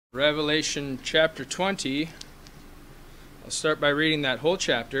Revelation chapter 20. I'll start by reading that whole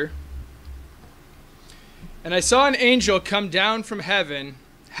chapter. And I saw an angel come down from heaven,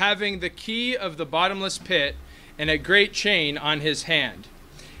 having the key of the bottomless pit and a great chain on his hand.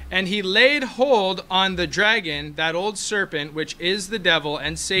 And he laid hold on the dragon, that old serpent, which is the devil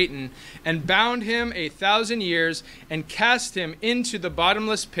and Satan, and bound him 1,000 years, and cast him into the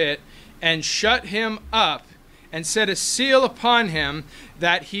bottomless pit, and shut him up, and set a seal upon him,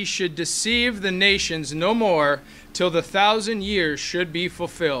 that he should deceive the nations no more, till the 1,000 years should be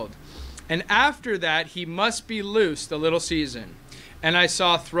fulfilled. And after that he must be loosed a little season. And I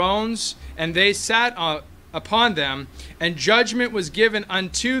saw thrones, and they sat upon them, and judgment was given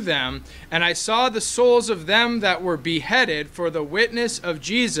unto them. And I saw the souls of them that were beheaded for the witness of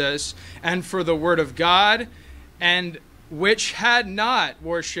Jesus, and for the word of God, and which had not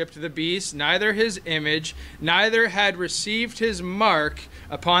worshipped the beast, neither his image, neither had received his mark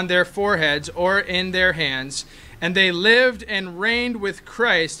upon their foreheads or in their hands. And they lived and reigned with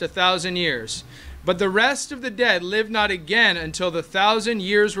Christ 1,000 years. But the rest of the dead lived not again until the 1,000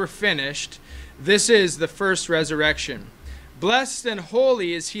 years were finished. This is the first resurrection. Blessed and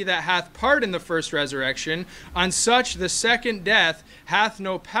holy is he that hath part in the first resurrection. On such the second death hath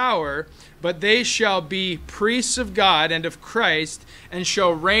no power, but they shall be priests of God and of Christ, and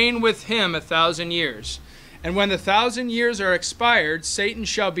shall reign with him 1,000 years. And when the 1,000 years are expired, Satan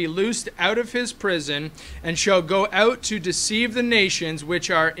shall be loosed out of his prison, and shall go out to deceive the nations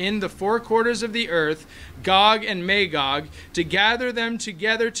which are in the four quarters of the earth, Gog and Magog, to gather them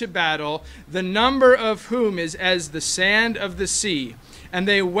together to battle, the number of whom is as the sand of the sea. And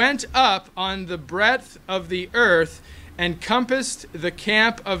they went up on the breadth of the earth, and compassed the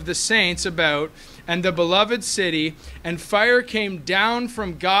camp of the saints about, and the beloved city, and fire came down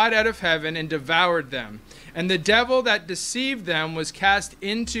from God out of heaven, and devoured them. And the devil that deceived them was cast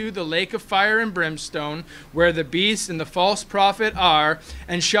into the lake of fire and brimstone, where the beast and the false prophet are,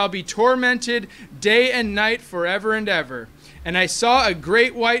 and shall be tormented day and night forever and ever. And I saw a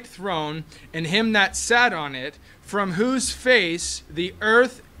great white throne, and him that sat on it, from whose face the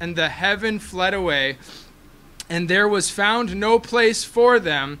earth and the heaven fled away, and there was found no place for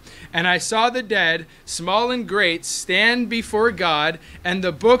them. And I saw the dead, small and great, stand before God, and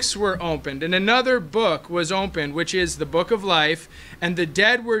the books were opened. And another book was opened, which is the book of life. And the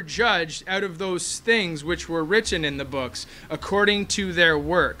dead were judged out of those things which were written in the books, according to their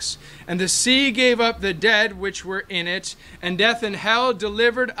works. And the sea gave up the dead which were in it, and death and hell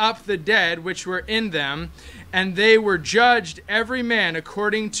delivered up the dead which were in them. And they were judged every man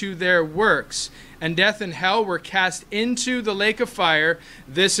according to their works. And death and hell were cast into the lake of fire.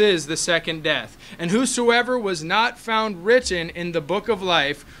 This is the second death. And whosoever was not found written in the book of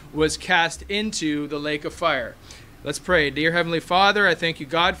life was cast into the lake of fire. Let's pray. Dear Heavenly Father, I thank you,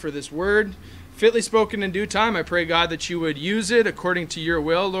 God, for this word, fitly spoken in due time. I pray, God, that you would use it according to your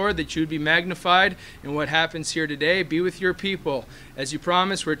will, Lord, that you would be magnified in what happens here today. Be with your people. As you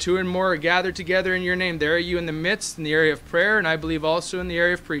promised, where two and more are gathered together in your name, there are you in the midst, in the area of prayer, and I believe also in the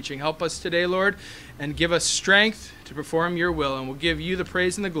area of preaching. Help us today, Lord, and give us strength to perform your will, and we'll give you the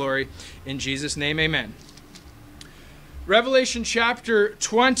praise and the glory. In Jesus' name, amen. Revelation chapter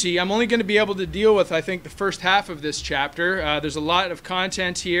 20, I'm only going to be able to deal with, I think, the first half of this chapter. There's a lot of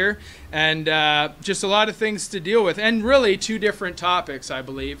content here, and just a lot of things to deal with, and really two different topics, I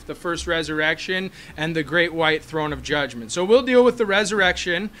believe, the first resurrection and the great white throne of judgment. So we'll deal with the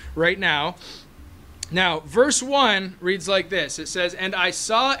resurrection right now. Now, verse 1 reads like this. It says, "And I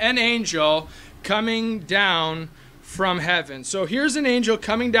saw an angel coming down from heaven." So here's an angel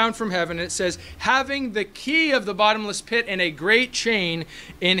coming down from heaven. It says, having the key of the bottomless pit and a great chain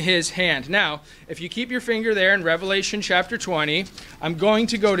in his hand. Now, if you keep your finger there in Revelation chapter 20, I'm going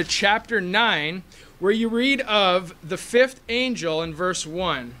to go to chapter 9, where you read of the fifth angel in verse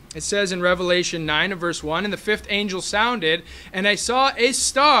 1. It says in Revelation 9 and verse 1, "And the fifth angel sounded, and I saw a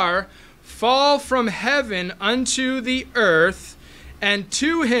star fall from heaven unto the earth, and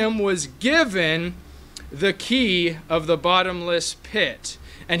to him was given the key of the bottomless pit.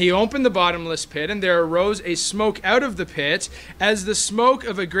 And he opened the bottomless pit, and there arose a smoke out of the pit, as the smoke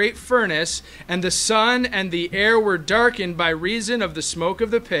of a great furnace, and the sun and the air were darkened by reason of the smoke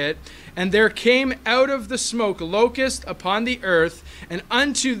of the pit. And there came out of the smoke locusts upon the earth, and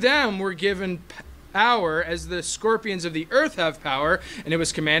unto them were given hour as the scorpions of the earth have power. And it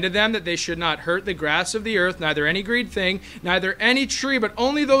was commanded them that they should not hurt the grass of the earth, neither any green thing, neither any tree, but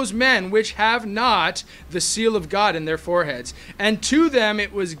only those men which have not the seal of God in their foreheads. And to them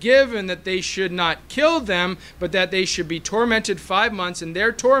it was given that they should not kill them, but that they should be tormented 5 months, and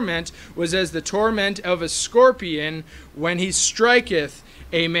their torment was as the torment of a scorpion when he striketh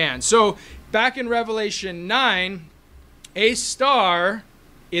a man. So back in Revelation 9, a star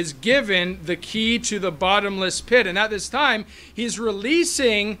is given the key to the bottomless pit. And at this time, he's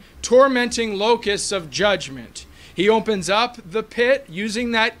releasing tormenting locusts of judgment. He opens up the pit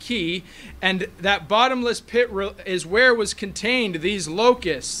using that key, and that bottomless pit is where was contained these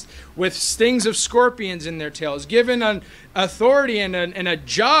locusts with stings of scorpions in their tails, given an authority and a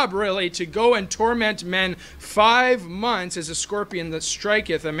job really to go and torment men 5 months as a scorpion that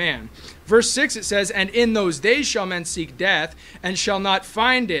striketh a man. Verse 6 it says, and in those days shall men seek death, and shall not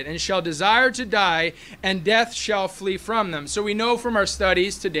find it, and shall desire to die, and death shall flee from them. So we know from our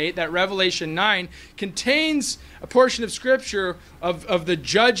studies to date that Revelation 9 contains a portion of Scripture of the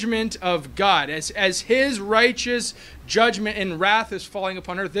judgment of God. As his righteous judgment and wrath is falling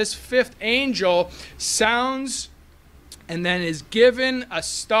upon earth, this fifth angel sounds and then is given a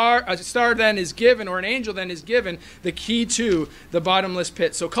star then is given, or an angel then is given the key to the bottomless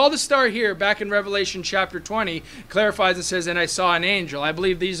pit. So called a star here back in Revelation chapter 20 clarifies and says, and I saw an angel. I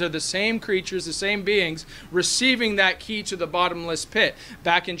believe these are the same creatures, the same beings receiving that key to the bottomless pit.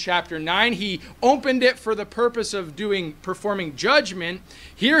 Back in chapter 9, he opened it for the purpose of performing judgment.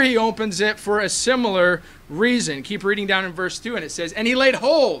 Here he opens it for a similar reason. Keep reading down in verse 2, and it says, and he laid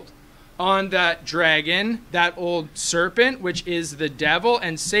hold on that dragon, that old serpent, which is the devil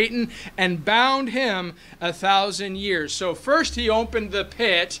and Satan, and bound him 1,000 years. So first he opened the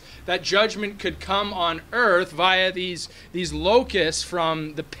pit that judgment could come on earth via these locusts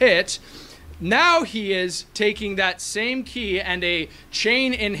from the pit. Now he is taking that same key and a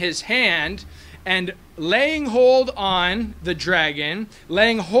chain in his hand and laying hold on the dragon,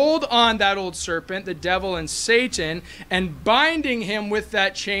 laying hold on that old serpent, the devil and Satan, and binding him with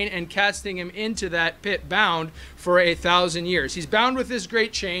that chain and casting him into that pit bound for 1,000 years. He's bound with this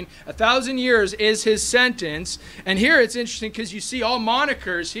great chain. 1,000 years is his sentence. And here it's interesting because you see all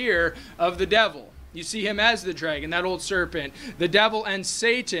monikers here of the devil. You see him as the dragon, that old serpent, the devil and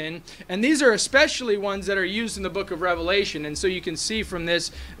Satan. And these are especially ones that are used in the book of Revelation. And so you can see from this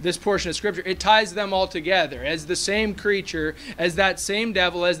portion of Scripture, it ties them all together as the same creature, as that same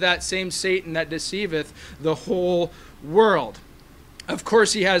devil, as that same Satan that deceiveth the whole world. Of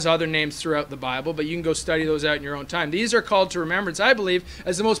course, he has other names throughout the Bible, but you can go study those out in your own time. These are called to remembrance, I believe,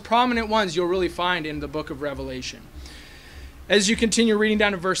 as the most prominent ones you'll really find in the book of Revelation. As you continue reading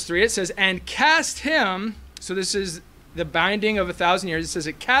down to verse 3, it says, and cast him, so this is the binding of 1,000 years. It says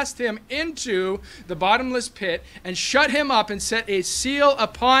it cast him into the bottomless pit and shut him up and set a seal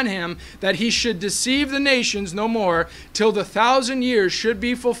upon him that he should deceive the nations no more till the 1,000 years should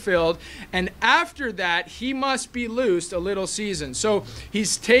be fulfilled. And after that, he must be loosed a little season. So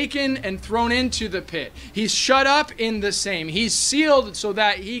he's taken and thrown into the pit. He's shut up in the same. He's sealed so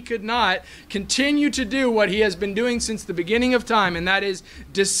that he could not continue to do what he has been doing since the beginning of time, and that is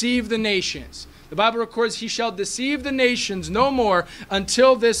deceive the nations. The Bible records he shall deceive the nations no more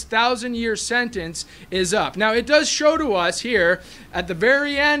until this 1,000-year sentence is up. Now, it does show to us here at the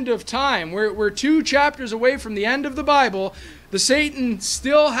very end of time, we're 2 chapters away from the end of the Bible, the Satan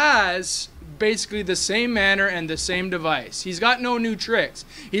still has basically the same manner and the same device. He's got no new tricks.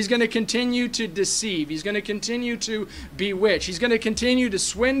 He's going to continue to deceive. He's going to continue to bewitch. He's going to continue to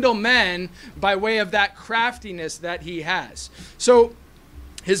swindle men by way of that craftiness that he has. So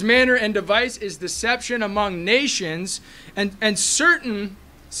his manner and device is deception among nations, and certainly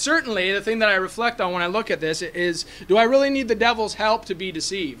the thing that I reflect on when I look at this is, do I really need the devil's help to be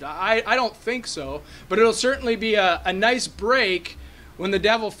deceived? I don't think so, but it'll certainly be a nice break when the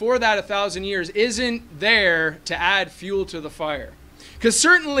devil for that 1,000 years isn't there to add fuel to the fire. Because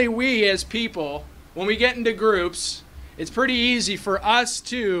certainly we as people, when we get into groups, it's pretty easy for us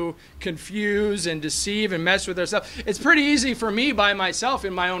to confuse and deceive and mess with ourselves. It's pretty easy for me by myself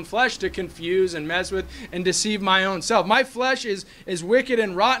in my own flesh to confuse and mess with and deceive my own self. My flesh is wicked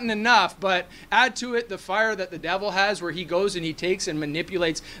and rotten enough, but add to it the fire that the devil has, where he goes and he takes and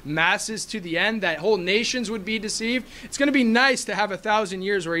manipulates masses to the end that whole nations would be deceived. It's going to be nice to have 1,000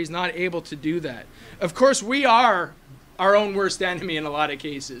 years where he's not able to do that. Of course, we are our own worst enemy in a lot of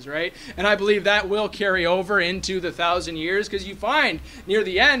cases, right? And I believe that will carry over into the 1,000 years, because you find near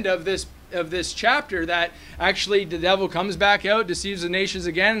the end of this of this chapter that actually the devil comes back out, deceives the nations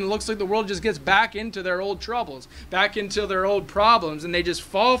again, and it looks like the world just gets back into their old troubles, back into their old problems, and they just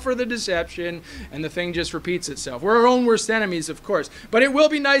fall for the deception, and the thing just repeats itself. We're our own worst enemies, of course, but it will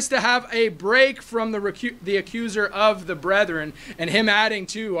be nice to have a break from the accuser of the brethren and him adding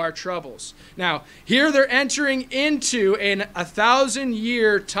to our troubles. Now, here they're entering into a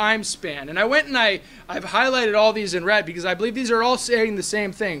 1,000-year time span, and I went and I've highlighted all these in red because I believe these are all saying the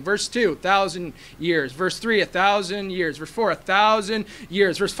same thing. Verse 2, 1,000 years. Verse 3, 1,000 years. Verse 4, 1,000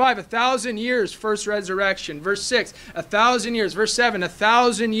 years. Verse 5, 1,000 years, first resurrection. Verse 6, 1,000 years. Verse 7,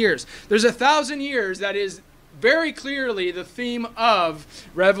 1,000 years. There's 1,000 years that is very clearly the theme of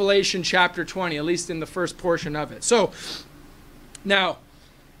Revelation chapter 20, at least in the first portion of it. So, now,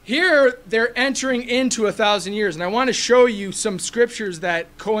 here they're entering into 1,000 years, and I want to show you some scriptures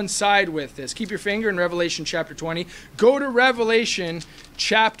that coincide with this. Keep your finger in Revelation chapter 20. Go to Revelation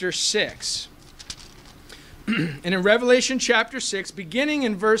chapter 6. And in Revelation chapter 6, beginning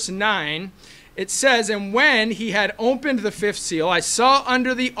in verse 9, it says, "And when he had opened the fifth seal, I saw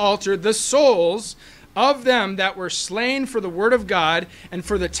under the altar the souls of them that were slain for the word of God and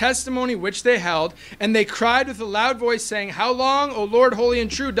for the testimony which they held. And they cried with a loud voice, saying, How long, O Lord, holy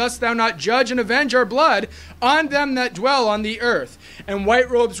and true, dost thou not judge and avenge our blood on them that dwell on the earth? And white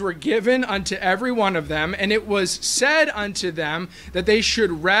robes were given unto every one of them. And it was said unto them that they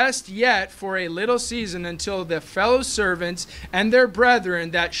should rest yet for a little season until the fellow servants and their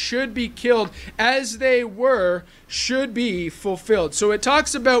brethren that should be killed as they were should be fulfilled." So it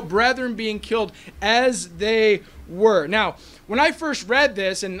talks about brethren being killed as they were. Now, when I first read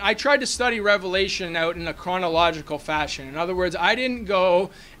this, and I tried to study Revelation out in a chronological fashion. In other words, I didn't go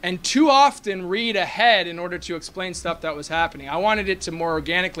and too often read ahead in order to explain stuff that was happening. I wanted it to more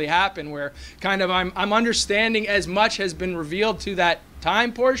organically happen, where kind of I'm understanding as much has been revealed to that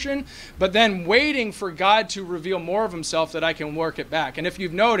time portion, but then waiting for God to reveal more of himself that I can work it back. And if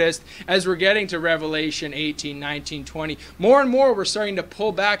you've noticed, as we're getting to Revelation 18, 19, 20, more and more we're starting to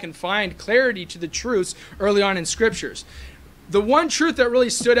pull back and find clarity to the truths early on in scriptures. The one truth that really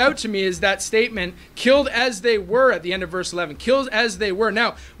stood out to me is that statement, killed as they were, at the end of verse 11. Killed as they were.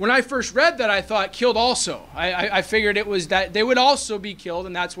 Now, when I first read that, I thought killed also. I figured it was that they would also be killed,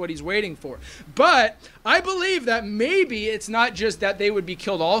 and that's what he's waiting for. But I believe that maybe it's not just that they would be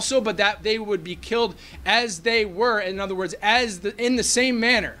killed also, but that they would be killed as they were. In other words, in the same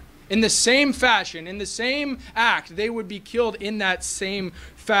manner, in the same fashion, in the same act. They would be killed in that same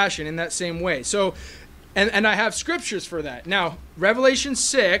fashion, in that same way. So, and I have scriptures for that. Now, Revelation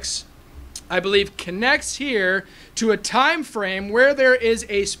 6, I believe, connects here to a time frame where there is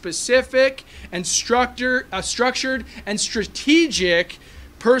a specific and structured and strategic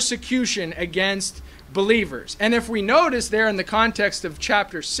persecution against believers. And if we notice there in the context of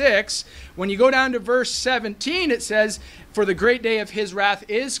chapter 6, when you go down to verse 17, it says, "For the great day of his wrath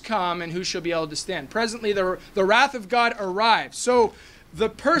is come, and who shall be able to stand?" Presently, the wrath of God arrives. So the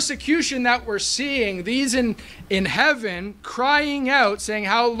persecution that we're seeing, these in heaven crying out, saying,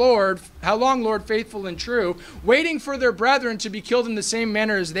 how long, Lord, faithful and true, waiting for their brethren to be killed in the same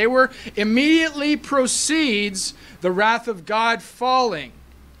manner as they were, immediately precedes the wrath of God falling.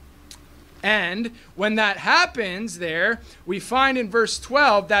 And when that happens there, we find in verse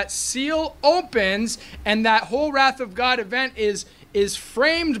 12 that seal opens, and that whole wrath of God event is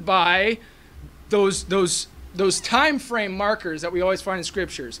framed by those time frame markers that we always find in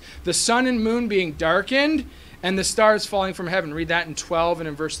scriptures. The sun and moon being darkened and the stars falling from heaven. Read that in 12 and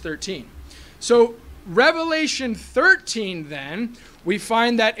in verse 13. So Revelation 13 then, we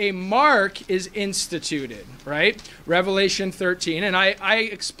find that a mark is instituted, right? Revelation 13. And I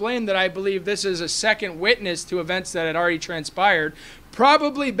explained that I believe this is a second witness to events that had already transpired,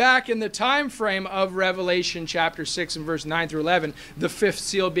 probably back in the time frame of Revelation chapter 6 and verse 9 through 11, the fifth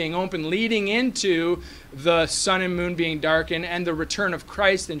seal being opened, leading into the sun and moon being darkened and the return of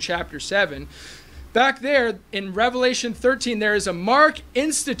Christ in chapter 7. Back there in Revelation 13, there is a mark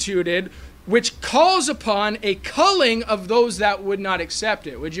instituted which calls upon a culling of those that would not accept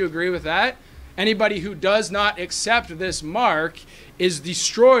it. Would you agree with that? Anybody who does not accept this mark is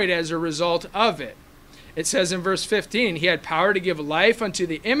destroyed as a result of it. It says in verse 15, "He had power to give life unto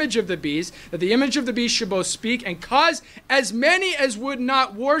the image of the beast, that the image of the beast should both speak and cause as many as would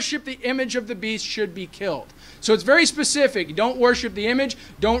not worship the image of the beast should be killed." So it's very specific. Don't worship the image.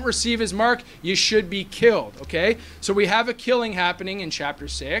 Don't receive his mark. You should be killed, okay? So we have a killing happening in chapter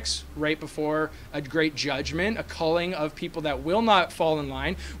 6, right before a great judgment, a culling of people that will not fall in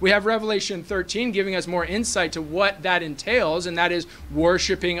line. We have Revelation 13 giving us more insight to what that entails, and that is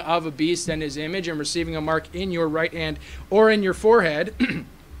worshiping of a beast and his image and receiving a mark in your right hand or in your forehead.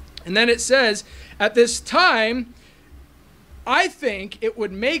 And then it says, at this time, I think it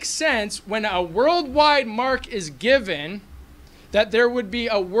would make sense when a worldwide mark is given that there would be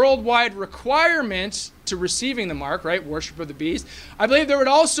a worldwide requirement to receiving the mark, right? Worship of the beast. I believe there would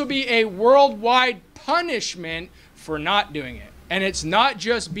also be a worldwide punishment for not doing it. And it's not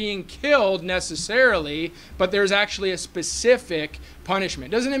just being killed necessarily, but there's actually a specific punishment.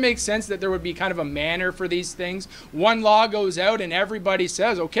 Doesn't it make sense that there would be kind of a manner for these things? One law goes out and everybody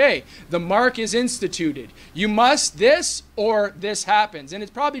says, okay, the mark is instituted. You must this or this happens. And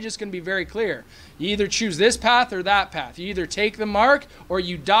it's probably just going to be very clear. You either choose this path or that path. You either take the mark or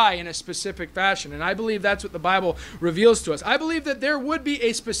you die in a specific fashion. And I believe that's what the Bible reveals to us. I believe that there would be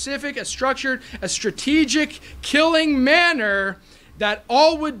a specific, a structured, a strategic killing manner that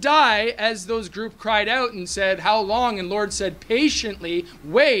all would die as those group cried out and said, how long? And Lord said, patiently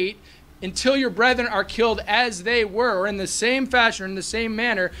wait until your brethren are killed as they were, or in the same fashion, or in the same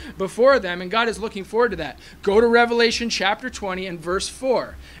manner before them. And God is looking forward to that. Go to Revelation chapter 20 and verse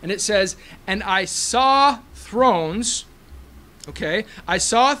 4. And it says, and I saw thrones. Okay, I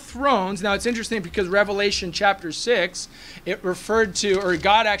saw thrones. Now it's interesting because Revelation chapter 6, it referred to, or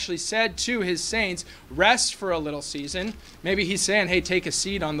God actually said to his saints, rest for a little season. Maybe he's saying, hey, take a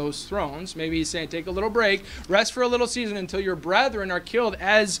seat on those thrones. Maybe he's saying, take a little break, rest for a little season until your brethren are killed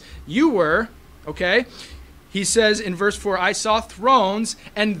as you were. Okay, he says in verse 4, I saw thrones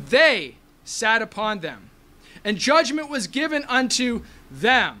and they sat upon them, and judgment was given unto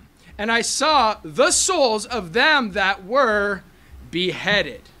them. And I saw the souls of them that were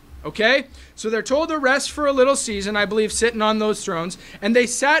beheaded. Okay, so they're told to rest for a little season, I believe, sitting on those thrones, and they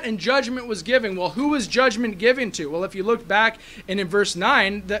sat and judgment was given. Well, who was judgment given to? Well, if you look back in verse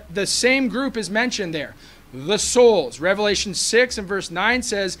 9, the same group is mentioned there, the souls. Revelation 6 and verse 9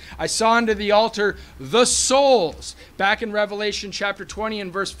 says, I saw under the altar the souls. Back in Revelation chapter 20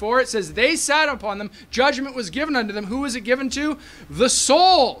 and verse 4, it says they sat upon them, judgment was given unto them. Who was it given to? The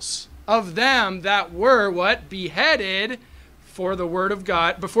souls of them that were what? Beheaded for the word of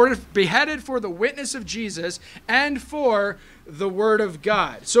God, beheaded for the witness of Jesus and for the word of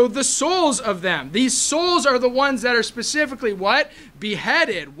God. So the souls of them, these souls are the ones that are specifically what?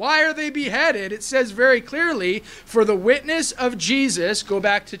 Beheaded. Why are they beheaded? It says very clearly, for the witness of Jesus. Go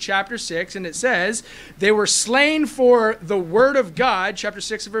back to chapter 6 and it says, they were slain for the word of God, chapter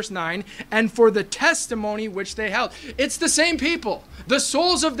 6 verse 9, and for the testimony which they held. It's the same people. The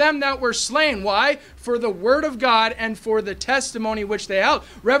souls of them that were slain. Why? For the word of God and for the testimony which they held.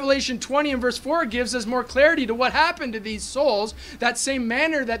 Revelation 20 and verse 4 gives us more clarity to what happened to these souls. That same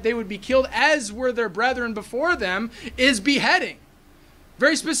manner that they would be killed as were their brethren before them is beheading.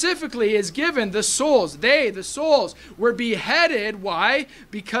 Very specifically is given the souls. The souls, were beheaded. Why?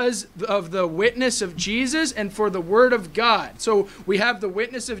 Because of the witness of Jesus and for the word of God. So we have the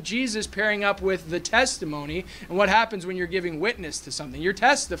witness of Jesus pairing up with the testimony. And what happens when you're giving witness to something? You're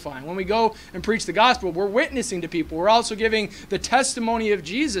testifying. When we go and preach the gospel, we're witnessing to people. We're also giving the testimony of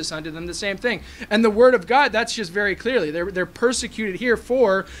Jesus unto them, the same thing. And the word of God, that's just very clearly. They're persecuted here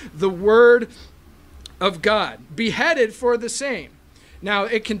for the word of God. Beheaded for the same. Now,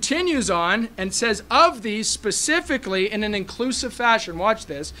 it continues on and says, of these specifically in an inclusive fashion, watch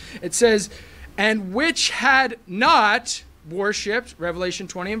this, it says, and which had not worshipped, Revelation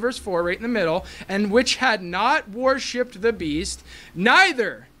 20 and verse 4, right in the middle, and which had not worshipped the beast,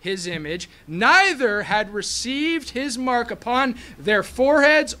 neither his image, neither had received his mark upon their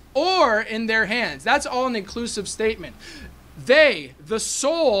foreheads or in their hands. That's all an inclusive statement. They, the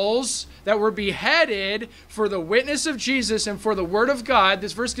souls that were beheaded for the witness of Jesus and for the word of God.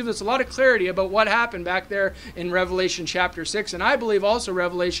 This verse gives us a lot of clarity about what happened back there in Revelation chapter 6, and I believe also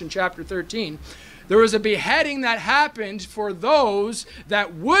Revelation chapter 13. There was a beheading that happened for those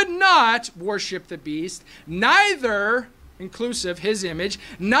that would not worship the beast, neither, inclusive, his image,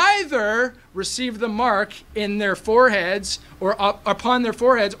 neither receive the mark in their foreheads or upon their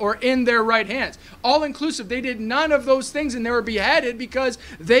foreheads or in their right hands. All inclusive. They did none of those things and they were beheaded because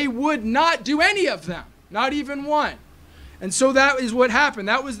they would not do any of them, not even one. And so that is what happened.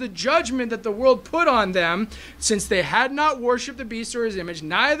 That was the judgment that the world put on them, since they had not worshipped the beast or his image,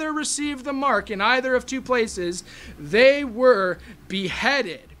 neither received the mark in either of two places. They were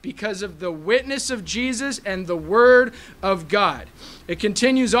beheaded because of the witness of Jesus and the word of God. It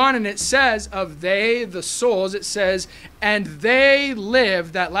continues on and it says, of they, the souls, it says, and they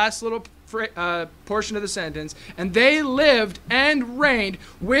lived, that last little portion of the sentence, and they lived and reigned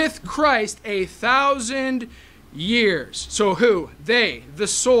with Christ 1,000 years. So who? They, the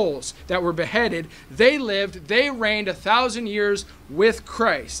souls that were beheaded, they lived, they reigned 1,000 years with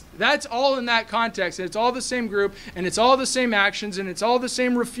Christ. That's all in that context. And it's all the same group, and it's all the same actions, and it's all the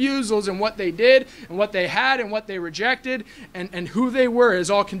same refusals, and what they did, and what they had, and what they rejected, and who they were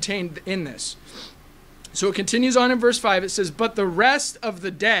is all contained in this. So it continues on in verse 5. It says, but the rest of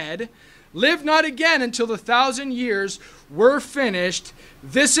the dead lived not again until the 1,000 years were finished.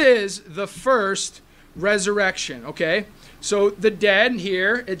 This is the first resurrection. Okay, so the dead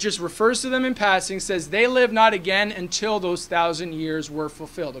here, it just refers to them in passing, says they live not again until those 1,000 years were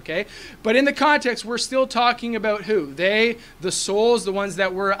fulfilled. Okay, but in the context, we're still talking about who? They, the souls, the ones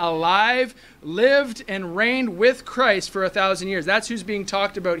that were alive, lived and reigned with Christ for 1,000 years. That's who's being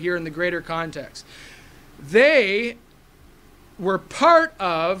talked about here in the greater context. They were part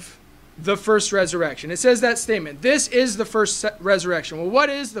of the first resurrection. It says that statement. This is the first resurrection. Well, what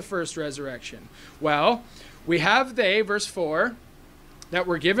is the first resurrection? Well, we have they, verse 4, that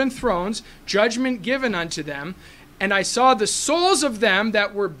were given thrones, judgment given unto them, and I saw the souls of them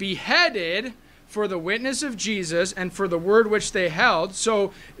that were beheaded for the witness of Jesus and for the word which they held.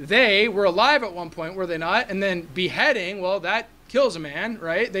 So they were alive at one point, were they not? And then beheading, well, that kills a man,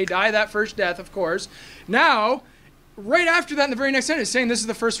 right? They die that first death, of course. Now, right after that, in the very next sentence, it's saying this is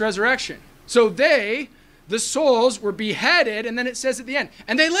the first resurrection. So they, the souls, were beheaded, and then it says at the end,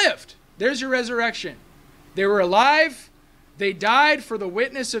 and they lived. There's your resurrection. They were alive. They died for the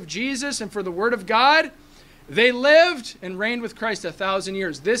witness of Jesus and for the word of God. They lived and reigned with Christ 1,000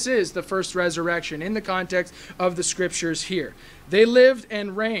 years. This is the first resurrection in the context of the scriptures here. They lived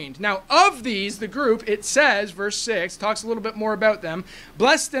and reigned. Now, of these, the group, it says, verse 6, talks a little bit more about them.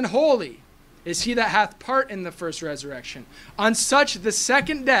 Blessed and holy is he that hath part in the first resurrection. On such the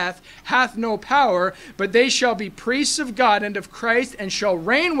second death hath no power, but they shall be priests of God and of Christ, and shall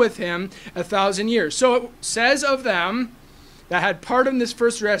reign with him 1,000 years. So it says of them that had part in this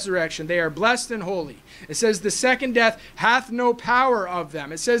first resurrection, they are blessed and holy. It says the second death hath no power of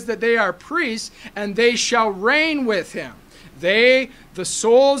them. It says that they are priests, and they shall reign with him. They, the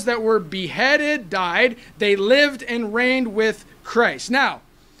souls that were beheaded, died. They lived and reigned with Christ. Now,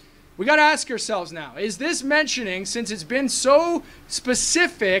 we got to ask ourselves now, is this mentioning, since it's been so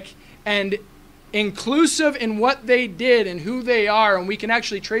specific and inclusive in what they did and who they are, and we can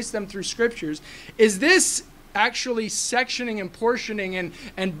actually trace them through scriptures, is this actually sectioning and portioning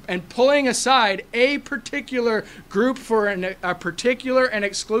and pulling aside a particular group for a particular and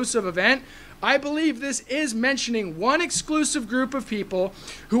exclusive event? I believe this is mentioning one exclusive group of people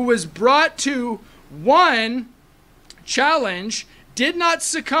who was brought to one challenge, did not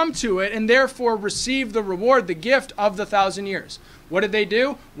succumb to it, and therefore received the reward, the gift of the 1,000 years. What did they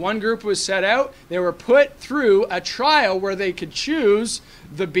do? One group was set out. They were put through a trial where they could choose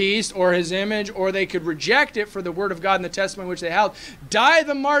the beast or his image, or they could reject it for the word of God and the testimony which they held, die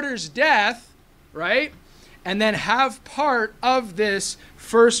the martyr's death, right? And then have part of this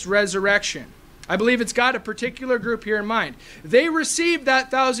first resurrection. I believe it's got a particular group here in mind. They received that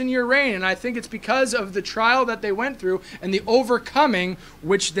 1,000-year reign, and I think it's because of the trial that they went through and the overcoming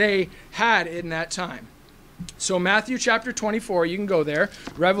which they had in that time. So Matthew chapter 24, you can go there.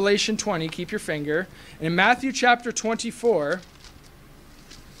 Revelation 20, keep your finger. And in Matthew chapter 24,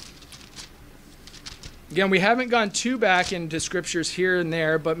 again, we haven't gone too back into scriptures here and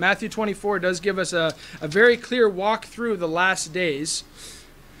there, but Matthew 24 does give us a very clear walk through the last days.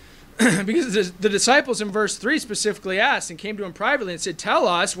 Because the disciples in verse 3 specifically asked and came to him privately and said, tell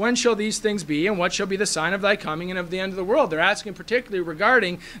us, when shall these things be, and what shall be the sign of thy coming and of the end of the world? They're asking particularly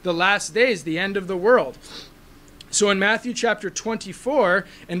regarding the last days, the end of the world. So in Matthew chapter 24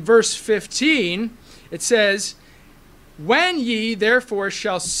 and verse 15, it says, when ye therefore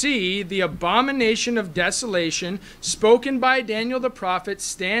shall see the abomination of desolation spoken by Daniel the prophet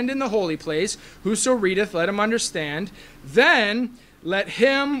stand in the holy place, whoso readeth, let him understand, then let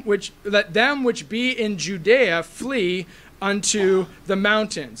them which be in Judea flee unto the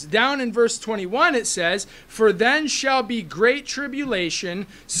mountains. Down in verse 21 it says, for then shall be great tribulation,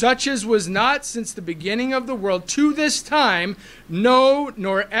 such as was not since the beginning of the world to this time, no,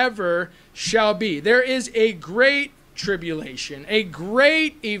 nor ever shall be. There is a great tribulation, a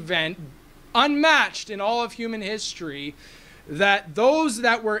great event, unmatched in all of human history, that those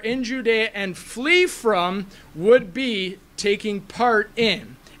that were in Judea and flee from would be taking part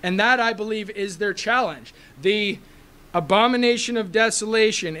in. And that, I believe, is their challenge. The abomination of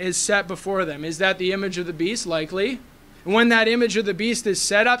desolation is set before them. Is that the image of the beast? Likely. And when that image of the beast is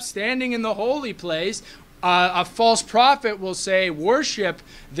set up, standing in the holy place, a false prophet will say, worship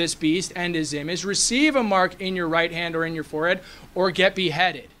this beast and his image, receive a mark in your right hand or in your forehead, or get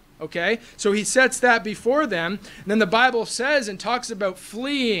beheaded. Okay, so he sets that before them. And then the Bible says and talks about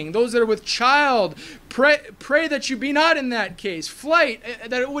fleeing, those that are with child. Pray that you be not in that case. Flight,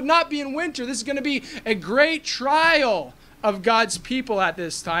 that it would not be in winter. This is going to be a great trial of God's people at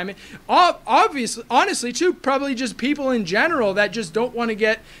this time. Obviously, honestly, too, probably just people in general that just don't want to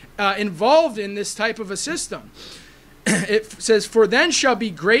get involved in this type of a system. It says, for then shall be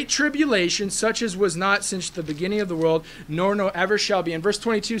great tribulation, such as was not since the beginning of the world, nor no ever shall be. And verse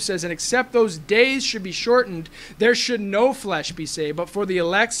 22 says, and except those days should be shortened, there should no flesh be saved. But for the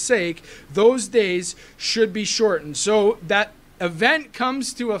elect's sake, those days should be shortened. So that event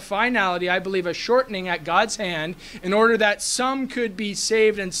comes to a finality, I believe, a shortening at God's hand, in order that some could be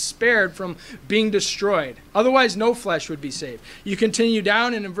saved and spared from being destroyed. Otherwise, no flesh would be saved. You continue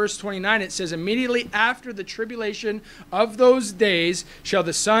down, and in verse 29, it says, immediately after the tribulation of those days shall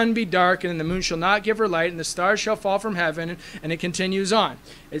the sun be darkened, and the moon shall not give her light, and the stars shall fall from heaven. And it continues on.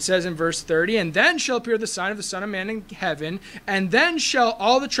 It says in verse 30, and then shall appear the sign of the Son of Man in heaven, and then shall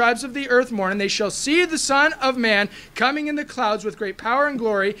all the tribes of the earth mourn, and they shall see the Son of Man coming in the clouds with great power and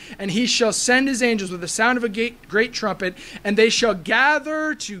glory, and he shall send his angels with the sound of a great trumpet, and they shall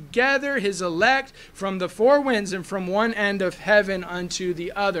gather together his elect from the four winds and from one end of heaven unto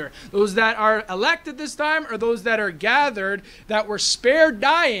the other. Those that are elected this time are those that are gathered, that were spared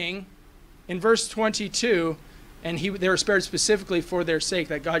dying in verse 22, and they were spared specifically for their sake,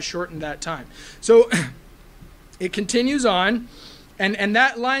 that God shortened that time. So it continues on, and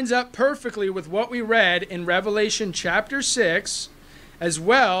that lines up perfectly with what we read in Revelation chapter 6, as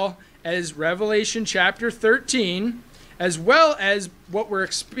well as Revelation chapter 13, as well as what we're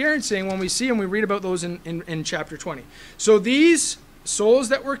experiencing when we see and we read about those in chapter 20. So these souls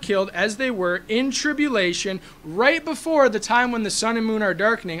that were killed as they were in tribulation right before the time when the sun and moon are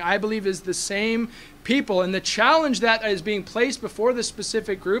darkening, I believe is the same people. And the challenge that is being placed before the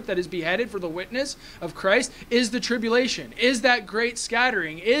specific group that is beheaded for the witness of Christ is the tribulation, is that great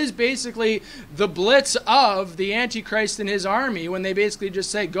scattering, is basically the blitz of the Antichrist and his army, when they basically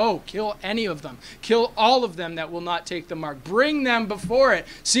just say, go, kill any of them, kill all of them that will not take the mark, bring them before it,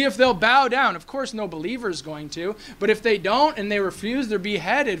 see if they'll bow down. Of course, no believer is going to, but if they don't and they refuse, they're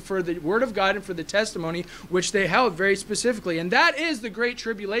beheaded for the word of God and for the testimony which they held very specifically. And that is the great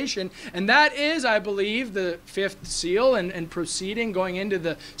tribulation, and that is, I believe, the fifth seal and proceeding going into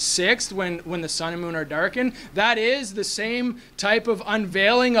the sixth when the sun and moon are darkened. That is the same type of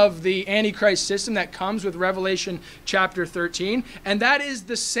unveiling of the Antichrist system that comes with Revelation chapter 13. And that is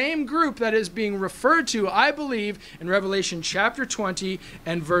the same group that is being referred to, I believe, in Revelation chapter 20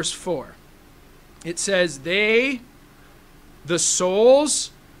 and verse 4. It says, the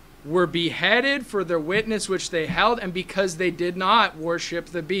souls were beheaded for their witness which they held, and because they did not worship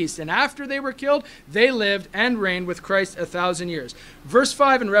the beast. And after they were killed, they lived and reigned with Christ 1,000 years. Verse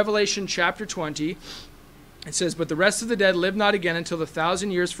 5 in Revelation chapter 20, it says, but the rest of the dead lived not again until the 1,000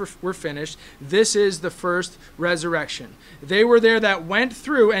 years were finished. This is the first resurrection. They were there that went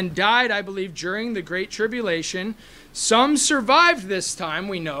through and died, I believe, during the great tribulation. Some survived this time,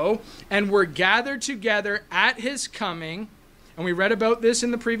 we know, and were gathered together at his coming. And we read about this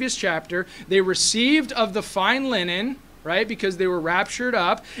in the previous chapter. They received of the fine linen, right, because they were raptured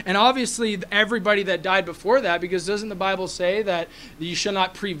up. And obviously everybody that died before that, because doesn't the Bible say that you shall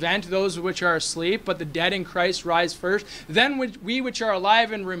not prevent those which are asleep, but the dead in Christ rise first? Then we which are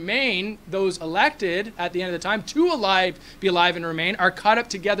alive and remain, those elected at the end of the time to be alive and remain, are caught up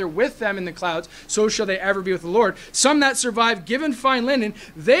together with them in the clouds. So shall they ever be with the Lord. Some that survive, given fine linen,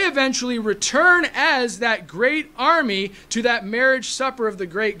 they eventually return as that great army to that marriage supper of the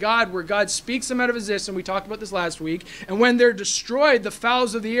great God, where God speaks them out of existence. And we talked about this last week. And when they're destroyed, the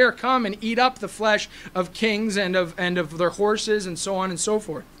fowls of the air come and eat up the flesh of kings and of their horses and so on and so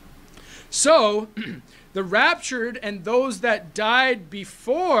forth. So the raptured and those that died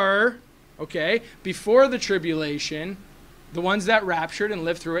before the tribulation, the ones that raptured and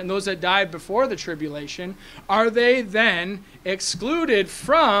lived through it, and those that died before the tribulation, are they then excluded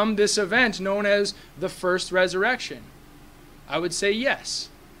from this event known as the first resurrection? I would say yes.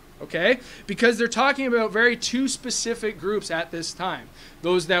 Okay? Because they're talking about two specific groups at this time.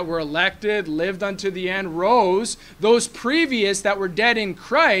 Those that were elected, lived unto the end, rose. Those previous that were dead in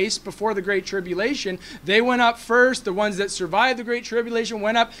Christ before the Great Tribulation, they went up first. The ones that survived the Great Tribulation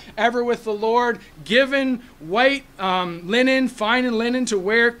went up ever with the Lord, given white linen, fine and linen to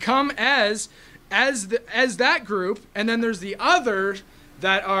wear, come as that group. And then there's the others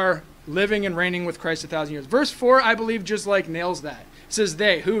that are living and reigning with Christ 1,000 years. Verse 4, I believe, just nails that. It says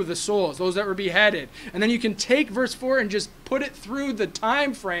they, who? The souls, those that were beheaded. And then you can take verse 4 and just put it through the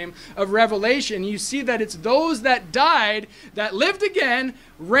time frame of Revelation. You see that it's those that died, that lived again,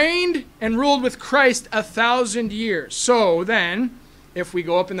 reigned and ruled with Christ 1,000 years. So then, if we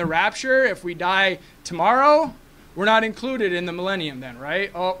go up in the rapture, if we die tomorrow, we're not included in the millennium then,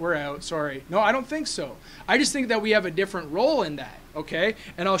 right? Oh, we're out, sorry. No, I don't think so. I just think that we have a different role in that, okay?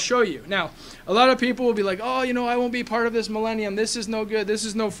 And I'll show you. Now, a lot of people will be like, oh, you know, I won't be part of this millennium. This is no good. This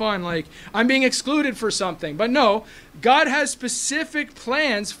is no fun. Like, I'm being excluded for something. But no, God has specific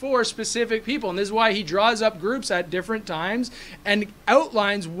plans for specific people. And this is why he draws up groups at different times and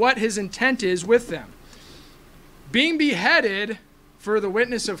outlines what his intent is with them. Being beheaded for the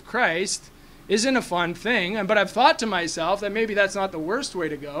witness of Christ isn't a fun thing, but I've thought to myself that maybe that's not the worst way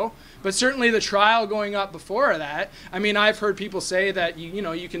to go. But certainly the trial going up before that, I mean, I've heard people say that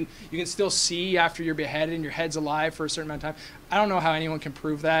you can still see after you're beheaded and your head's alive for a certain amount of time. I don't know how anyone can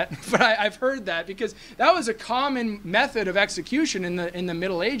prove that, but I've heard that because that was a common method of execution in the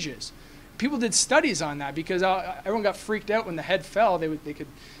Middle Ages. People did studies on that because everyone got freaked out when the head fell.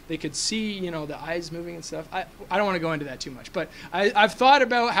 They could see, the eyes moving and stuff. I don't want to go into that too much, but I've thought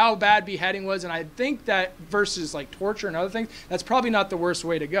about how bad beheading was, and I think that versus like torture and other things, that's probably not the worst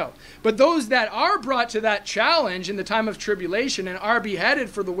way to go. But those that are brought to that challenge in the time of tribulation and are beheaded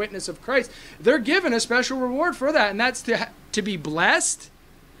for the witness of Christ, they're given a special reward for that, and that's to be blessed.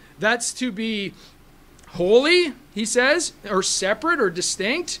 That's to be holy, he says, or separate or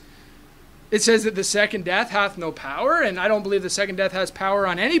distinct. It says that the second death hath no power, and I don't believe the second death has power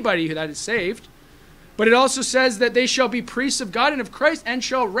on anybody that is saved. But it also says that they shall be priests of God and of Christ and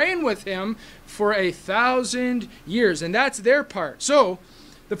shall reign with him for 1,000 years. And that's their part. So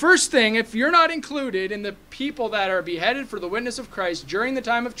the first thing, if you're not included in the people that are beheaded for the witness of Christ during the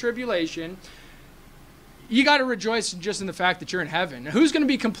time of tribulation, you got to rejoice just in the fact that you're in heaven. Who's going to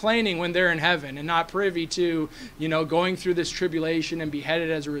be complaining when they're in heaven and not privy to, going through this tribulation and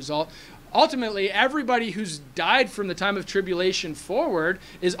beheaded as a result? Ultimately, everybody who's died from the time of tribulation forward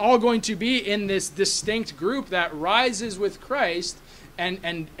is all going to be in this distinct group that rises with Christ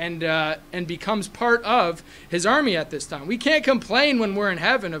and becomes part of his army at this time. We can't complain when we're in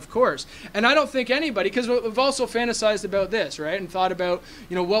heaven, of course. And I don't think anybody, because we've also fantasized about this, right? And thought about,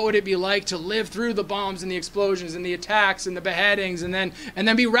 what would it be like to live through the bombs and the explosions and the attacks and the beheadings and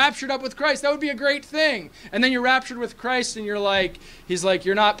then be raptured up with Christ. That would be a great thing. And then you're raptured with Christ and he's like,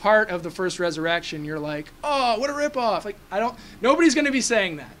 you're not part of the first resurrection. You're like, oh, what a ripoff. Like, nobody's going to be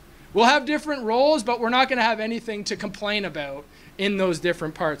saying that. We'll have different roles, but we're not going to have anything to complain about in those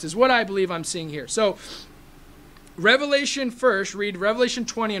different parts, is what I believe I'm seeing here. So, Revelation first, read Revelation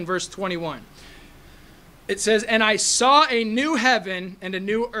 20 and verse 21. It says, and I saw a new heaven and a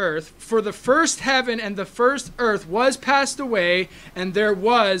new earth, for the first heaven and the first earth was passed away, and there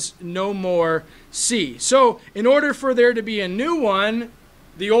was no more sea. So, in order for there to be a new one,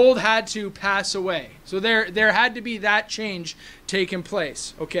 the old had to pass away. So there had to be that change taking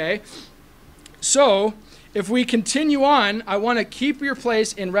place, okay? So, if we continue on, I want to keep your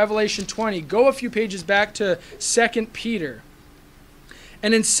place in Revelation 20. Go a few pages back to 2 Peter.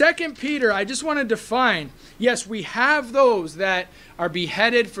 And in 2 Peter, I just want to define, yes, we have those that are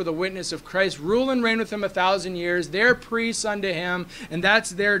beheaded for the witness of Christ, rule and reign with him 1,000 years. They're priests unto him, and that's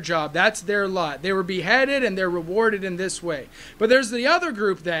their job. That's their lot. They were beheaded, and they're rewarded in this way. But there's the other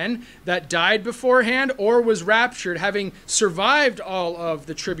group then that died beforehand or was raptured, having survived all of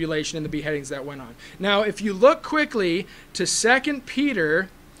the tribulation and the beheadings that went on. Now, if you look quickly to 2 Peter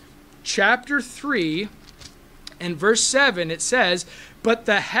chapter 3 and verse 7, it says, but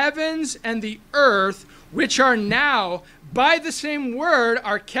the heavens and the earth, which are now by the same word,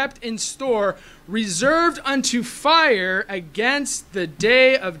 are kept in store, reserved unto fire against the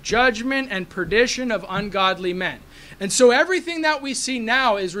day of judgment and perdition of ungodly men. And so everything that we see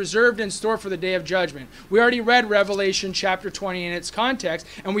now is reserved in store for the day of judgment. We already read Revelation chapter 20 in its context,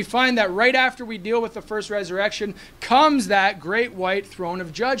 and we find that right after we deal with the first resurrection comes that great white throne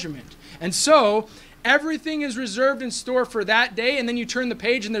of judgment. And so everything is reserved in store for that day, and then you turn the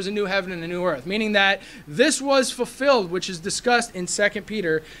page and there's a new heaven and a new earth, meaning that this was fulfilled, which is discussed in 2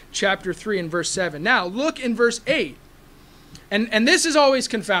 Peter chapter 3 and verse 7. Now, look in verse 8. And this has always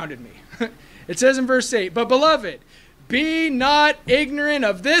confounded me. It says in verse 8, but beloved, be not ignorant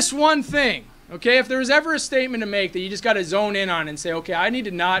of this one thing. Okay, if there was ever a statement to make that you just got to zone in on and say, okay, I need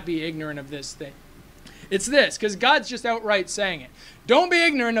to not be ignorant of this thing, it's this, because God's just outright saying it. Don't be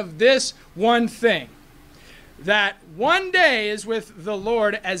ignorant of this one thing, that one day is with the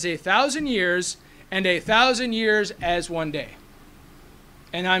Lord as 1,000 years, and 1,000 years as one day.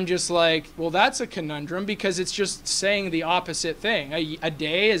 And I'm just like, well, that's a conundrum, because it's just saying the opposite thing. A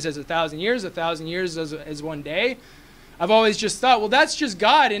day is as 1,000 years, 1,000 years as one day. I've always just thought, well, that's just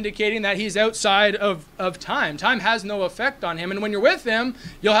God indicating that he's outside of time. Time has no effect on him. And when you're with him,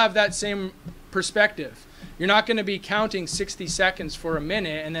 you'll have that same perspective. You're not going to be counting 60 seconds for a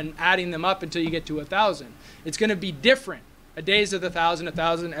minute and then adding them up until you get to 1,000. It's going to be different. A day is 1,000,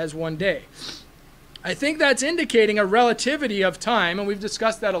 1,000 as one day. I think that's indicating a relativity of time, and we've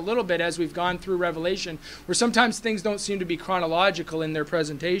discussed that a little bit as we've gone through Revelation, where sometimes things don't seem to be chronological in their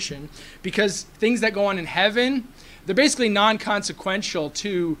presentation, because things that go on in heaven, they're basically non-consequential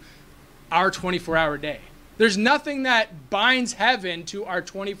to our 24-hour day. There's nothing that binds heaven to our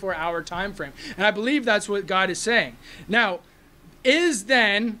 24-hour time frame, and I believe that's what God is saying. Now, is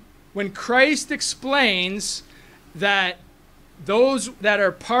then, when Christ explains that those that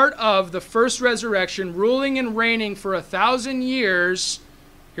are part of the first resurrection, ruling and reigning for 1,000 years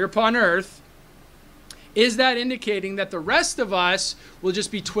here upon earth, is that indicating that the rest of us will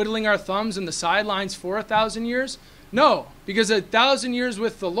just be twiddling our thumbs in the sidelines for 1,000 years? No, because 1,000 years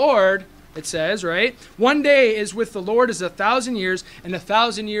with the Lord, it says, right? One day is with the Lord as 1,000 years, and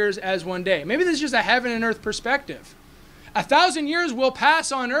 1,000 years as one day. Maybe this is just a heaven and earth perspective. 1,000 years will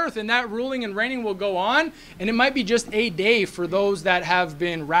pass on earth, and that ruling and reigning will go on, and it might be just a day for those that have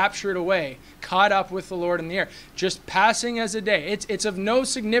been raptured away, caught up with the Lord in the air, just passing as a day. It's of no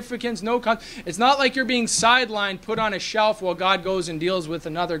significance, it's not like you're being sidelined, put on a shelf while God goes and deals with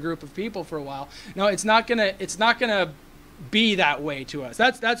another group of people for a while. No, it's not gonna be that way to us.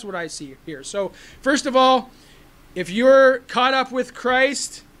 That's what I see here. So first of all, if you're caught up with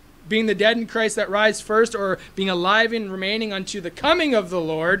Christ, being the dead in Christ that rise first, or being alive and remaining unto the coming of the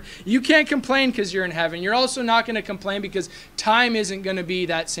Lord, you can't complain because you're in heaven. You're also not going to complain because time isn't going to be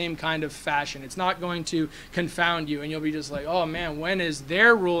that same kind of fashion. It's not going to confound you, and you'll be just like, oh man, when is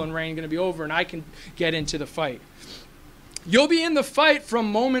their rule and reign going to be over and I can get into the fight? You'll be in the fight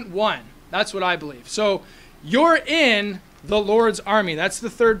from moment one. That's what I believe. So you're in the Lord's army. That's the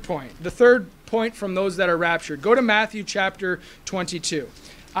third point. The third point from those that are raptured. Go to Matthew chapter 22.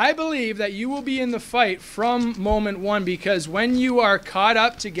 I believe that you will be in the fight from moment one, because when you are caught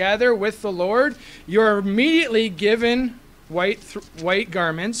up together with the Lord, you're immediately given white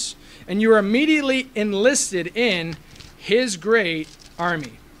garments, and you are immediately enlisted in his great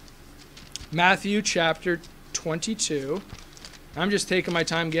army. Matthew chapter 22. I'm just taking my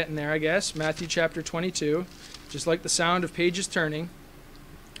time getting there, I guess. Matthew chapter 22, just like the sound of pages turning.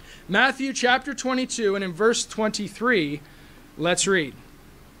 Matthew chapter 22, and in verse 23, let's read.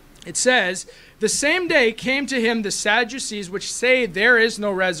 It says, the same day came to him the Sadducees, which say there is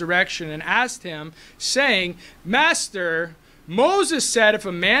no resurrection, and asked him, saying, Master, Moses said, if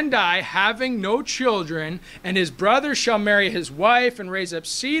a man die having no children, and his brother shall marry his wife, and raise up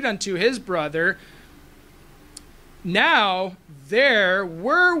seed unto his brother, now there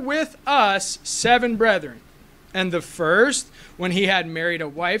were with us 7 brethren. And the first, when he had married a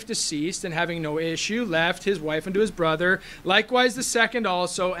wife deceased, and having no issue, left his wife unto his brother. Likewise the second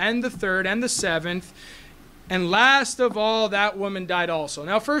also, and the third, and the 7th. And last of all, that woman died also.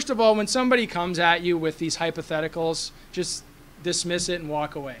 Now, first of all, when somebody comes at you with these hypotheticals, just dismiss it and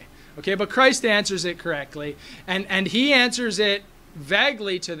walk away. Okay, but Christ answers it correctly. And he answers it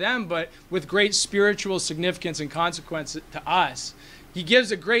vaguely to them, but with great spiritual significance and consequence to us. He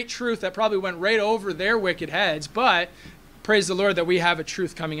gives a great truth that probably went right over their wicked heads, but praise the Lord that we have a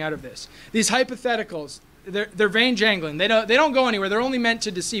truth coming out of this. These hypotheticals, they're vain jangling. They don't go anywhere. They're only meant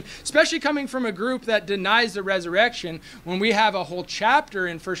to deceive, especially coming from a group that denies the resurrection, when we have a whole chapter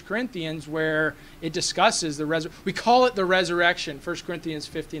in 1 Corinthians where it discusses the resurrection. We call it the resurrection, 1 Corinthians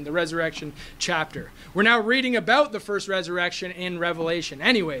 15, the resurrection chapter. We're now reading about the first resurrection in Revelation.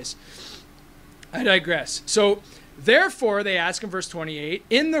 Anyways, I digress. So, therefore, they ask in verse 28,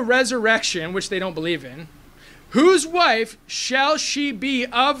 in the resurrection, which they don't believe in, whose wife shall she be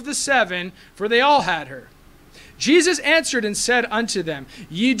of the 7? For they all had her. Jesus answered and said unto them,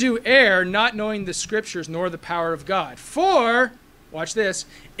 ye do err, not knowing the scriptures nor the power of God. For, watch this,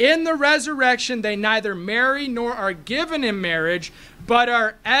 in the resurrection they neither marry nor are given in marriage, but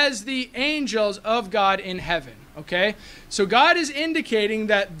are as the angels of God in heaven. Okay? So God is indicating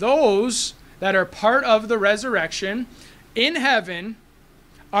that those that are part of the resurrection in heaven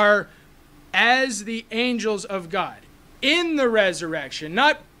are as the angels of God in the resurrection,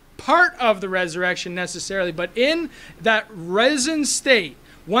 not part of the resurrection necessarily, but in that risen state,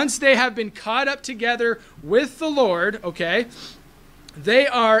 once they have been caught up together with the Lord, okay, they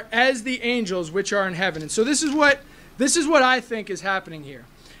are as the angels which are in heaven. And so this is what I think is happening here.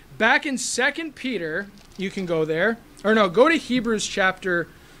 Back in 2 Peter, you can go there, Or no, go to Hebrews chapter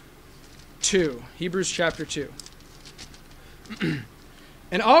 2. Hebrews chapter 2.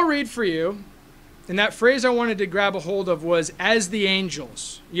 And I'll read for you. And that phrase I wanted to grab a hold of was as the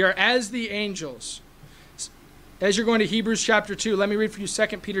angels. You're as the angels. As you're going to Hebrews chapter 2, let me read for you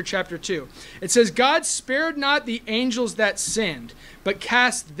 2 Peter chapter 2. It says, God spared not the angels that sinned, but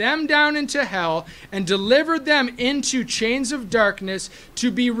cast them down into hell and delivered them into chains of darkness to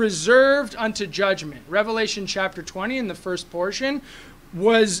be reserved unto judgment. Revelation chapter 20 in the first portion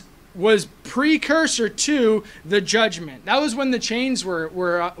was precursor to the judgment. That was when the chains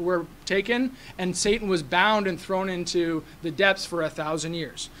were taken and Satan was bound and thrown into the depths for 1,000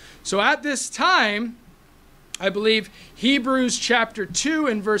 years. So at this time, I believe Hebrews chapter 2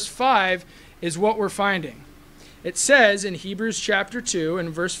 and verse 5 is what we're finding. It says in Hebrews chapter 2 and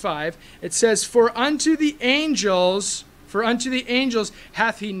verse 5, it says, For unto the angels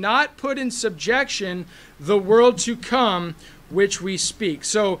hath he not put in subjection the world to come, which we speak.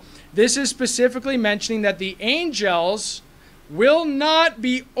 So this is specifically mentioning that the angels will not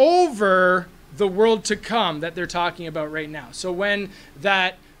be over the world to come that they're talking about right now. So when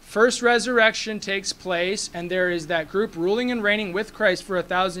that first resurrection takes place and there is that group ruling and reigning with Christ for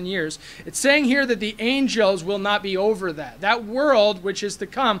 1,000 years, it's saying here that the angels will not be over that. That world which is to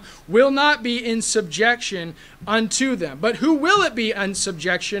come will not be in subjection unto them. But who will it be in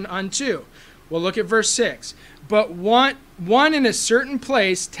subjection unto? Well, look at verse 6. But one in a certain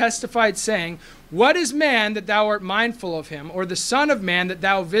place testified, saying, What is man that thou art mindful of him, or the son of man that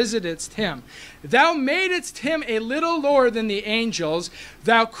thou visitest him? Thou madest him a little lower than the angels.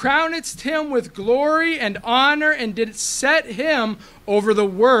 Thou crownedst him with glory and honor, and didst set him over the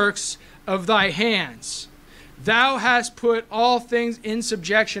works of thy hands. Thou hast put all things in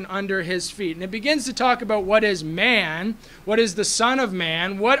subjection under his feet. And it begins to talk about what is man, what is the son of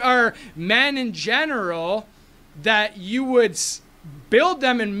man, what are men in general, that you would build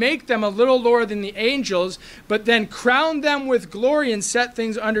them and make them a little lower than the angels, but then crown them with glory and set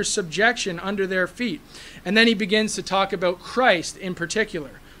things under subjection under their feet. And then he begins to talk about Christ in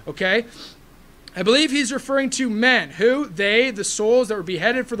particular, okay? I believe he's referring to men. Who? They, the souls that were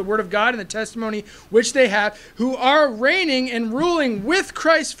beheaded for the word of God and the testimony which they have, who are reigning and ruling with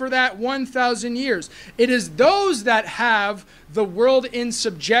Christ for that 1,000 years. It is those that have the world in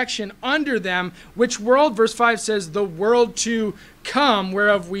subjection under them, which world? Verse 5 says, the world to come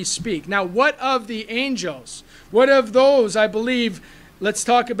whereof we speak. Now, what of the angels? What of those? I believe, let's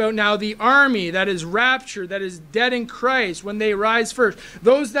talk about now the army that is raptured, that is dead in Christ when they rise first.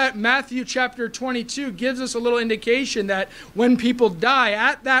 Those that Matthew chapter 22 gives us a little indication that when people die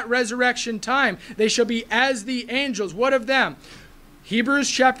at that resurrection time, they shall be as the angels. What of them? Hebrews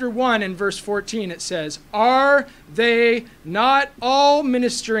chapter 1 and verse 14, it says, Are they not all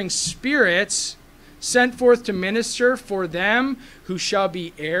ministering spirits sent forth to minister for them who shall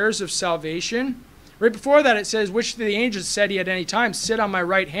be heirs of salvation? Right before that it says, Which the angels said he at any time, Sit on my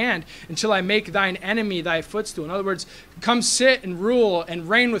right hand until I make thine enemy thy footstool. In other words, come sit and rule and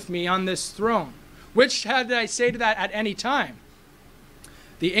reign with me on this throne. Which did I say to that at any time?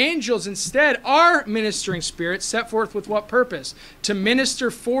 The angels instead are ministering spirits set forth with what purpose? To minister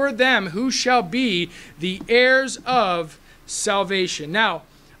for them who shall be the heirs of salvation. Now,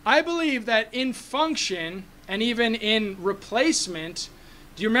 I believe that in function and even in replacement,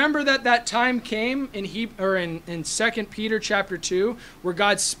 do you remember that time came in 2 Peter chapter 2 where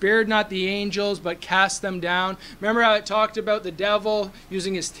God spared not the angels but cast them down? Remember how it talked about the devil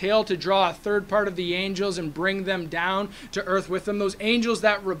using his tail to draw a third part of the angels and bring them down to earth with them? Those angels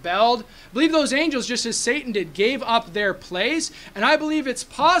that rebelled, I believe those angels, just as Satan did, gave up their place. And I believe it's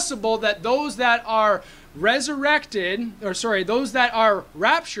possible that those that are resurrected, those that are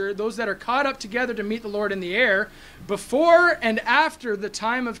raptured, those that are caught up together to meet the Lord in the air, before and after the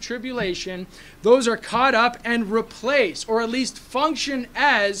time of tribulation, those are caught up and replaced, or at least function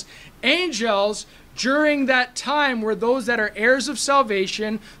as angels during that time where those that are heirs of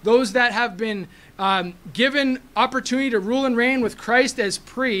salvation, those that have been given opportunity to rule and reign with Christ as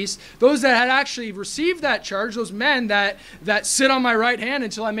priests, those that had actually received that charge, those men that sit on my right hand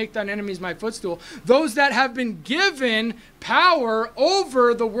until I make thine enemies my footstool, those that have been given power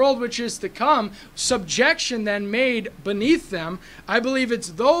over the world which is to come, subjection then made beneath them, I believe it's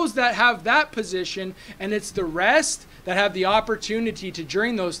those that have that position, and it's the rest that have the opportunity to,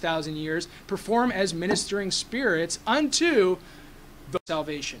 during those 1,000 years, perform as ministering spirits unto the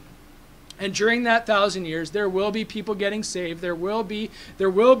salvation. And during that 1,000 years, there will be people getting saved. There will be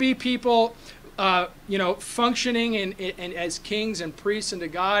people functioning in as kings and priests unto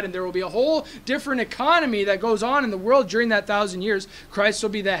God, and there will be a whole different economy that goes on in the world during that 1,000 years. Christ will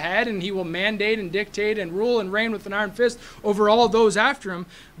be the head, and he will mandate and dictate and rule and reign with an iron fist over all those after him.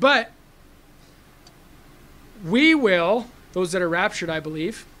 But we will, those that are raptured, I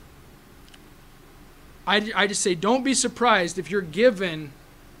believe, I just say, don't be surprised if you're given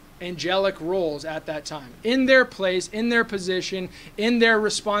angelic roles at that time, in their place, in their position, in their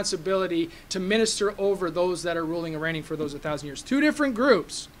responsibility to minister over those that are ruling and reigning for those 1,000 years. Two different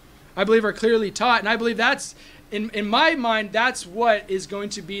groups, I believe, are clearly taught, and I believe that's, in my mind, that's what is going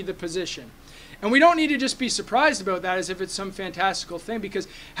to be the position. And we don't need to just be surprised about that as if it's some fantastical thing, because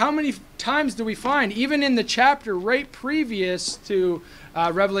how many times do we find, even in the chapter right previous to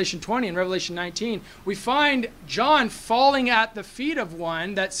Revelation 20 and Revelation 19, we find John falling at the feet of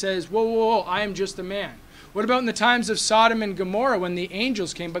one that says, whoa, whoa, whoa, I am just a man. What about in the times of Sodom and Gomorrah when the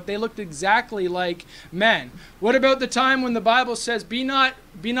angels came, but they looked exactly like men? What about the time when the Bible says, be not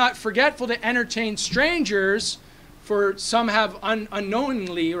forgetful to entertain strangers, for some have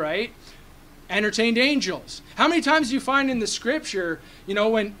unknowingly, right, entertained angels? How many times do you find in the scripture,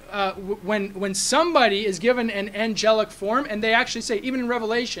 when somebody is given an angelic form and they actually say, even in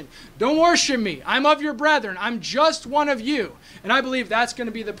Revelation, don't worship me, I'm of your brethren, I'm just one of you. And I believe that's going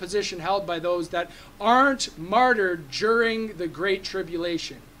to be the position held by those that aren't martyred during the Great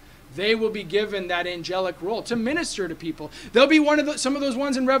Tribulation. They will be given that angelic role to minister to people. They'll be some of those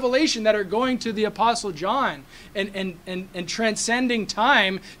ones in Revelation that are going to the Apostle John and transcending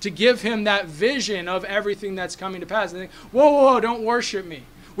time to give him that vision of everything that's coming to pass. And they think, whoa, whoa, whoa, don't worship me.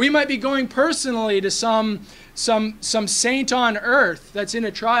 We might be going personally to some saint on earth that's in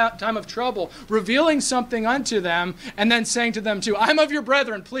a time of trouble, revealing something unto them, and then saying to them too, I'm of your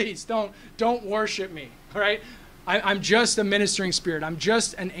brethren, please don't worship me. All right? I'm just a ministering spirit. I'm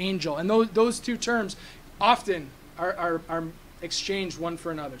just an angel. And those two terms often are exchanged one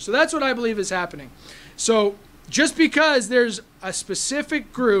for another. So that's what I believe is happening. So just because there's a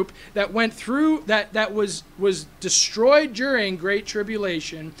specific group that went through, that was destroyed during Great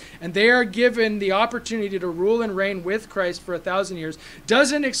Tribulation, and they are given the opportunity to rule and reign with Christ for 1,000 years,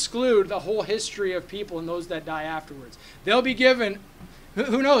 doesn't exclude the whole history of people and those that die afterwards. They'll be given,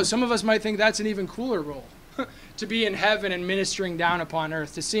 who knows, some of us might think that's an even cooler role. To be in heaven and ministering down upon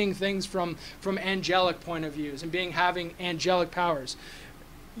earth, to seeing things from angelic point of views and having angelic powers.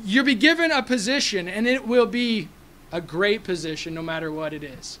 You'll be given a position, and it will be a great position no matter what it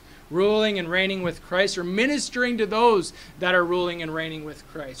is. Ruling and reigning with Christ, or ministering to those that are ruling and reigning with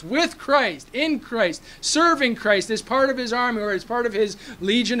Christ, in Christ, serving Christ as part of his army or as part of his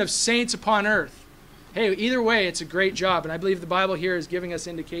legion of saints upon earth. Hey, either way, it's a great job, and I believe the Bible here is giving us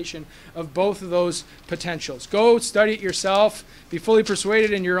indication of both of those potentials. Go study it yourself. Be fully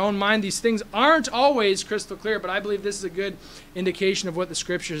persuaded in your own mind. These things aren't always crystal clear, but I believe this is a good indication of what the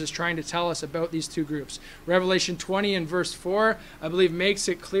Scriptures is trying to tell us about these two groups. Revelation 20 and verse 4, I believe, makes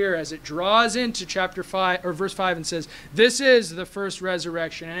it clear as it draws into chapter 5 or verse 5 and says, this is the first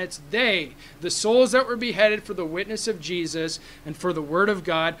resurrection, and it's they, the souls that were beheaded for the witness of Jesus and for the word of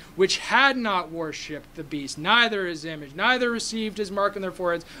God, which had not worshipped the beast, neither his image, neither received his mark in their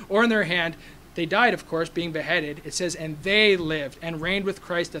foreheads or in their hand. They died, of course, being beheaded. It says, and they lived and reigned with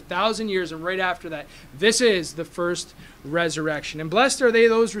Christ 1,000 years. And right after that, this is the first resurrection. And blessed are they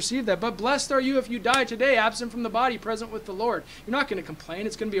those receive that. But blessed are you if you die today, absent from the body, present with the Lord. You're not going to complain.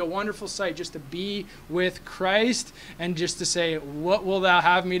 It's going to be a wonderful sight just to be with Christ and just to say, what will thou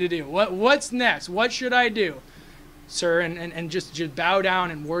have me to do? What's next? What should I do? Sir, and just bow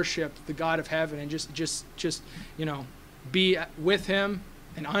down and worship the God of heaven and just be with him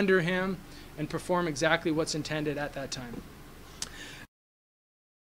and under him and perform exactly what's intended at that time.